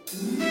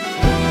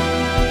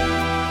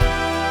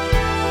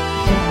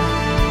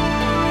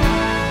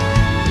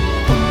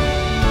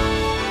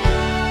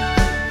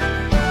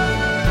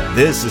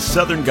This is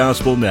Southern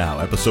Gospel Now,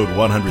 episode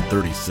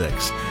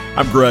 136.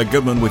 I'm Greg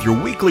Goodman with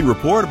your weekly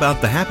report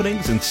about the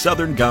happenings in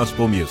Southern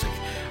Gospel music.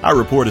 Our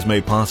report is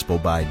made possible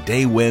by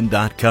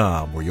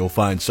Daywind.com, where you'll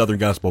find Southern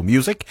Gospel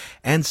music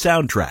and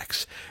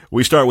soundtracks.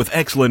 We start with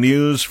excellent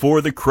news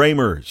for the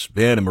Kramers.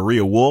 Ben and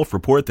Maria Wolf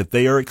report that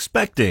they are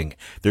expecting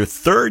their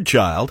third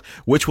child,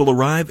 which will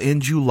arrive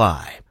in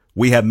July.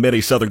 We have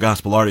many Southern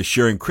Gospel artists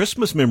sharing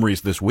Christmas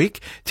memories this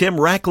week. Tim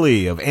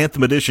Rackley of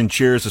Anthem Edition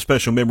shares a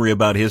special memory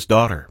about his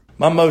daughter.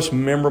 My most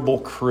memorable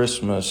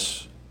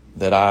Christmas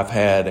that I've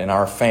had and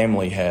our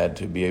family had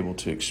to be able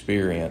to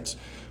experience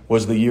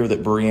was the year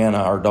that Brianna,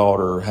 our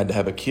daughter, had to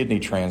have a kidney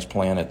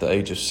transplant at the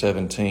age of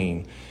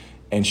 17.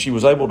 And she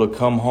was able to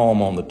come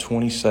home on the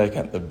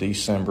 22nd of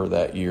December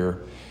that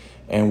year.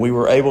 And we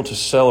were able to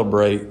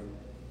celebrate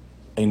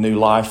a new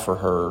life for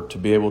her, to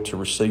be able to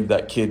receive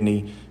that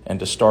kidney and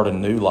to start a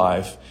new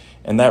life.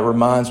 And that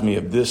reminds me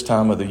of this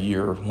time of the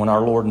year when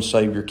our Lord and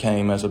Savior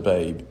came as a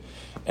babe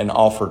and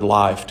offered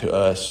life to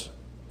us.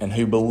 And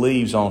who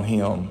believes on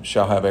him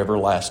shall have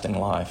everlasting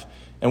life.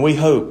 And we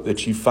hope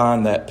that you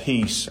find that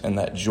peace and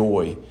that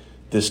joy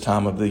this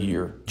time of the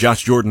year.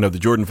 Josh Jordan of the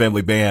Jordan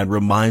Family Band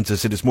reminds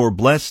us it is more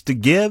blessed to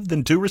give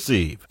than to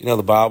receive. You know,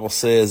 the Bible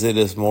says it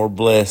is more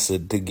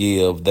blessed to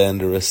give than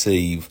to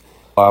receive.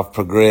 I've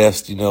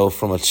progressed,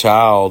 from a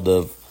child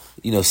of,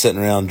 sitting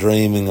around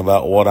dreaming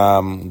about what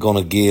I'm going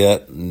to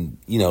get and,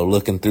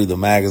 looking through the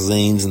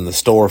magazines and the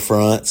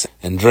storefronts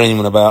and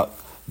dreaming about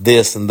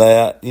this and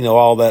that.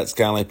 All that's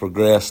kind of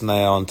progressed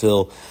now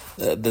until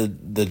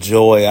the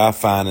joy I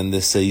find in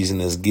this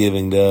season is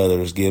giving to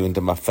others, giving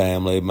to my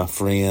family, my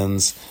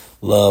friends,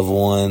 loved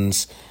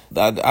ones.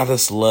 I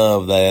just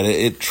love that.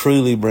 It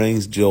truly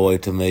brings joy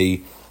to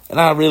me. And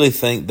I really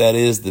think that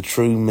is the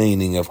true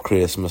meaning of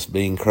Christmas,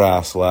 being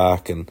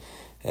Christ-like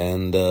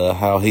and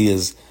how he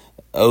is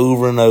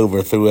over and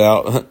over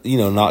throughout,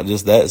 not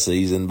just that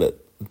season,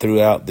 but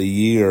throughout the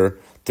year,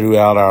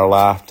 throughout our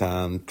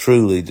lifetime,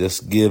 truly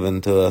just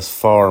given to us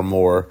far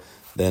more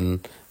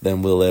than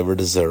we'll ever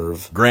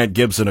deserve. Grant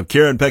Gibson of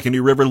Karen, Peck, and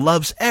New River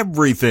loves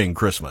everything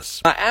Christmas.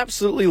 I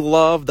absolutely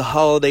love the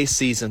holiday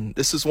season.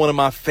 This is one of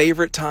my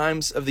favorite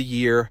times of the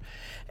year,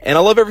 and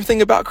I love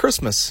everything about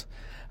Christmas.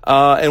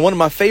 And one of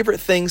my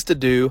favorite things to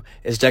do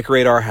is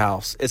decorate our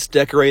house. It's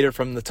decorated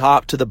from the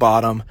top to the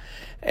bottom.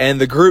 And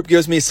the group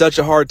gives me such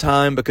a hard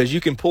time because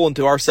you can pull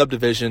into our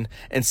subdivision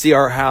and see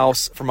our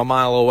house from a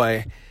mile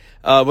away.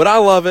 But I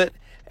love it.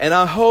 And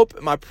I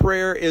hope, my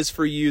prayer is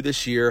for you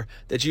this year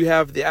that you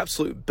have the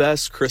absolute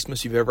best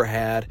Christmas you've ever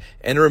had.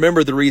 And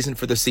remember the reason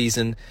for the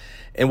season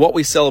and what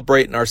we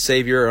celebrate in our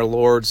Savior, our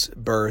Lord's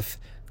birth.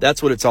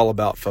 That's what it's all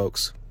about,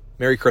 folks.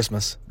 Merry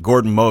Christmas.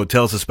 Gordon Mote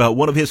tells us about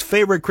one of his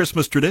favorite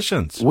Christmas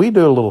traditions. We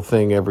do a little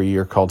thing every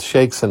year called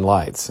Shakes and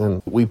Lights,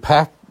 and we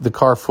pack the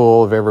car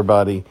full of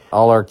everybody,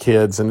 all our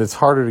kids, and it's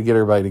harder to get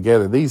everybody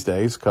together these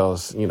days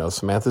because,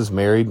 Samantha's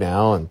married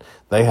now, and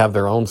they have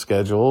their own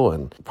schedule,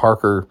 and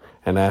Parker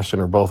and Ashton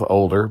are both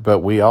older, but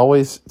we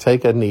always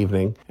take an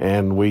evening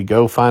and we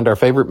go find our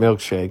favorite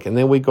milkshake, and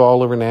then we go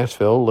all over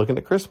Nashville looking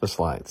at Christmas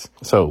lights.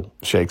 So,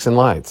 Shakes and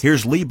Lights.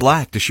 Here's Lee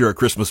Black to share a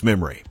Christmas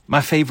memory.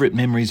 My favorite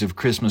memories of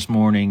Christmas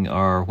morning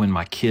are when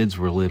my kids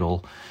were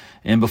little,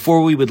 and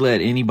before we would let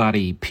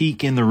anybody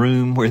peek in the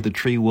room where the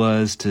tree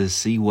was to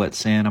see what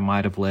Santa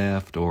might have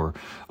left or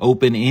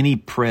open any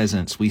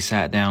presents, we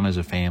sat down as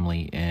a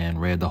family and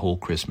read the whole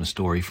Christmas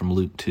story from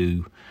Luke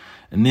 2.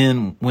 And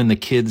then when the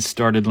kids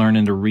started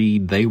learning to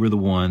read, they were the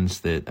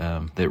ones that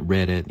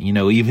read it,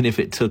 even if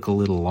it took a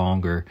little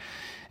longer.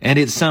 And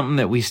it's something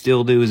that we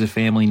still do as a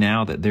family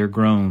now that they're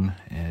grown.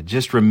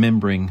 Just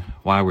remembering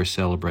why we're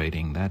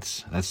celebrating,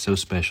 that's so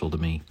special to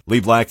me. Lee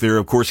Black there,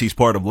 of course, he's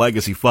part of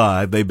Legacy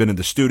 5. They've been in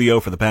the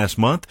studio for the past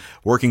month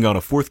working on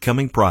a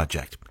forthcoming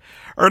project.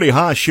 Ernie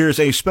Haase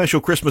shares a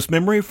special Christmas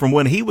memory from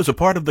when he was a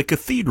part of the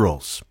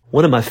Cathedrals.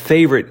 One of my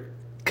favorite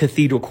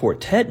Cathedral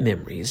Quartet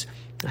memories,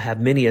 I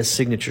have many as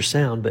signature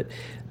sound, but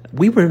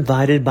we were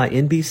invited by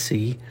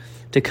NBC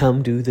to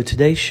come do the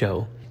Today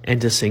Show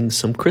and to sing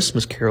some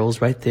Christmas carols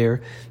right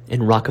there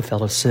in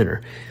Rockefeller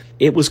Center.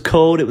 It was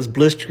cold, it was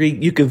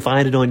blistering, you can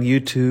find it on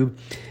YouTube,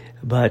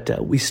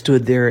 but we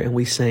stood there and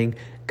we sang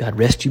God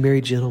Rest You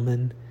Merry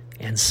Gentlemen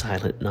and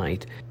Silent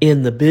Night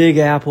in the Big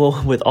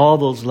Apple with all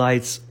those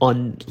lights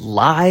on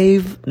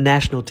live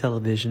national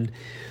television.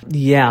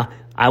 Yeah,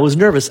 I was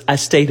nervous. I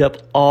stayed up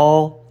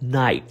all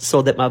night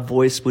so that my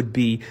voice would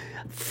be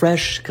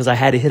fresh because I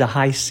had to hit a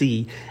high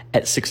C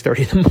at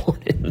 6:30 in the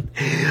morning.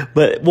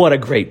 But what a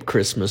great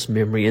Christmas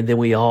memory. And then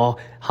we all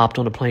hopped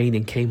on a plane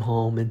and came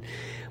home, and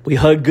we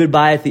hugged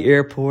goodbye at the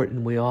airport,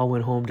 and we all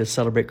went home to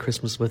celebrate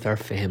Christmas with our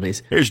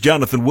families. Here's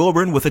Jonathan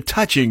Wilburn with a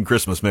touching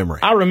Christmas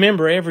memory. I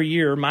remember every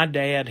year my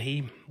dad,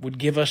 he would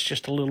give us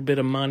just a little bit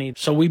of money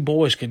so we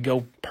boys could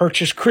go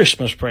purchase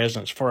Christmas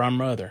presents for our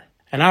mother.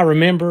 And I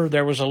remember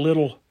there was a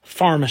little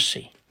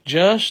pharmacy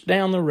just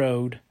down the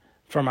road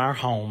from our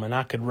home, and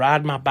I could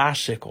ride my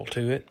bicycle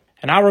to it.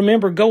 And I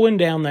remember going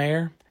down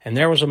there, and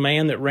there was a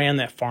man that ran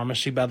that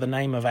pharmacy by the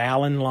name of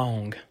Alan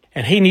Long.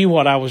 And he knew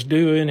what I was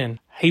doing, and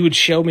he would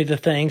show me the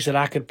things that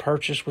I could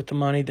purchase with the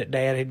money that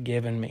Dad had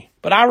given me.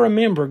 But I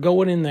remember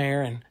going in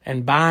there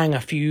and buying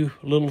a few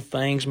little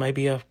things,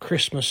 maybe a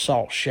Christmas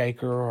salt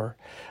shaker or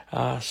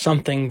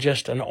something,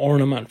 just an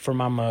ornament for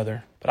my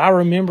mother. But I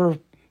remember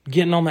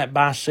getting on that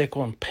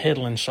bicycle and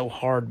pedaling so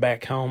hard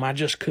back home, I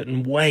just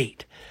couldn't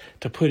wait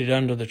to put it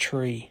under the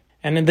tree.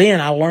 And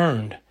then I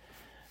learned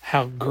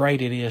how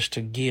great it is to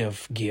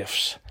give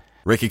gifts.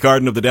 Ricky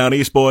Carden of the Down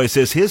East Boys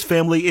says his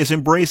family is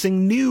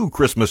embracing new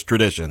Christmas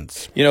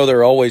traditions. You know, there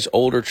are always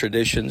older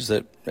traditions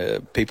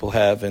that people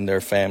have in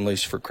their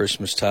families for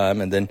Christmas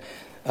time, and then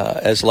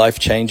as life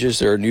changes,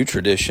 there are new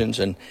traditions.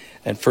 And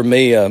for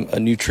me, a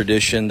new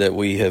tradition that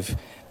we have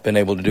been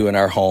able to do in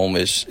our home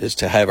is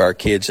to have our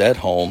kids at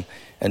home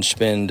and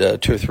spend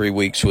 2 or 3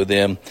 weeks with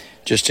them,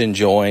 just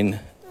enjoying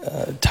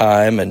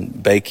time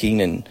and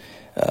baking and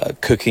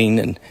cooking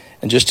and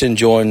just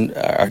enjoying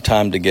our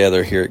time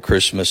together here at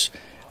Christmas.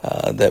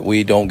 That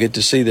we don't get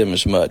to see them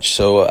as much.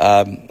 So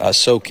I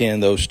soak in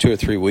those 2 or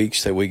 3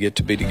 weeks that we get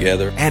to be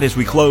together. And as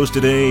we close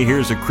today,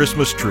 here's a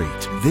Christmas treat.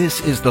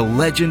 This is the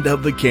legend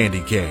of the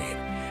candy cane.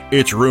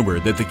 It's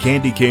rumored that the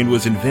candy cane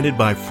was invented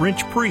by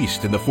French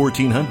priests in the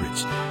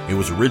 1400s. It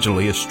was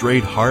originally a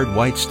straight, hard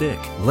white stick.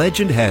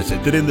 Legend has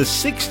it that in the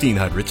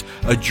 1600s,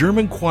 a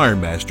German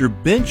choirmaster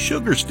bent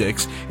sugar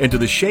sticks into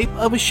the shape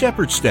of a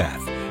shepherd's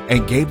staff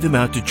and gave them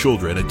out to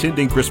children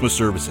attending Christmas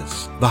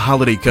services. The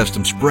holiday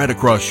custom spread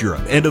across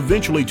Europe and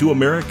eventually to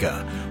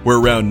America, where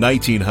around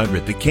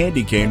 1900 the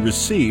candy cane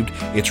received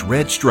its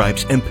red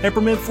stripes and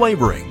peppermint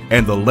flavoring,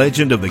 and the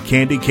legend of the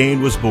candy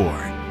cane was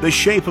born. The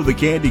shape of the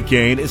candy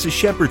cane is a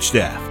shepherd's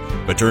staff,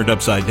 but turned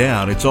upside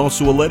down, it's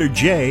also a letter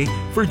J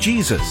for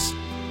Jesus.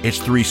 Its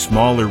 3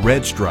 smaller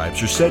red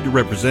stripes are said to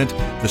represent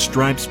the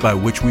stripes by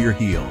which we are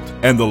healed.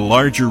 And the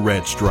larger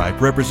red stripe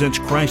represents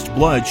Christ's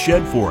blood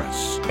shed for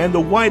us. And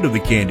the white of the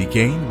candy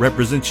cane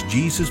represents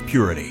Jesus'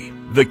 purity.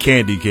 The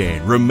candy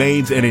cane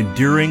remains an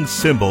enduring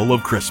symbol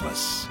of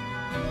Christmas.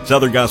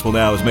 Southern Gospel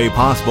Now is made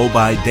possible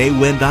by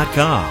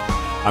Daywind.com.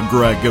 I'm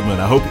Greg Goodman.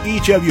 I hope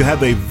each of you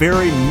have a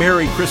very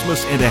Merry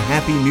Christmas and a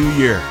Happy New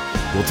Year.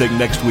 We'll take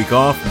next week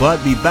off,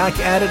 but be back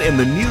at it in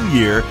the new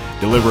year,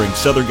 delivering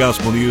Southern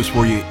Gospel news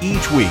for you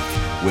each week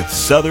with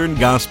Southern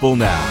Gospel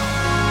Now.